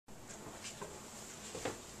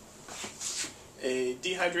A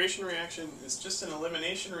dehydration reaction is just an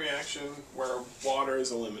elimination reaction where water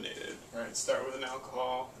is eliminated. Right? Start with an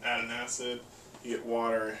alcohol, add an acid, you get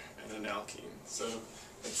water and an alkene. So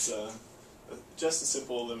it's just a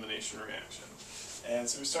simple elimination reaction. And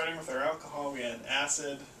so we're starting with our alcohol. We add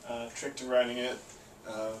acid. Trick to writing it: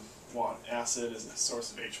 acid is a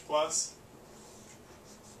source of H+.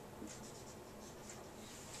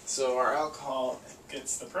 So our alcohol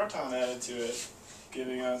gets the proton added to it,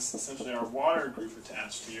 giving us essentially our water group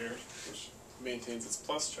attached here, which maintains its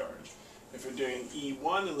plus charge. If we're doing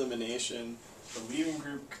E1 elimination, the leaving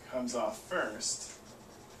group comes off first.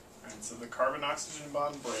 Right, so the carbon-oxygen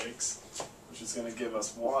bond breaks, which is going to give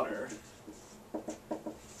us water.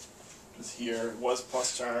 Just here, it was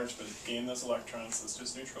plus charge, but it gained those electrons, so it's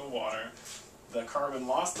just neutral water. The carbon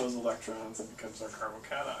lost those electrons, it becomes our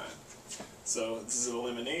carbocation. So this is an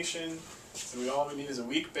elimination, so all we need is a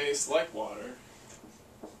weak base like water,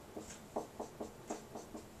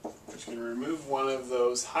 which can remove one of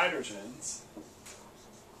those hydrogens,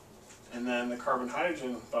 and then the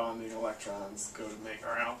carbon-hydrogen bonding electrons go to make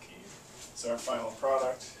our alkene. So our final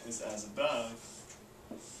product is as above.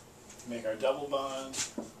 Make our double bond,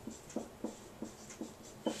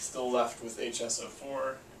 still left with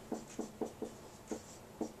HSO4,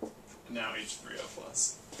 and now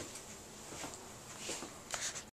H3O+.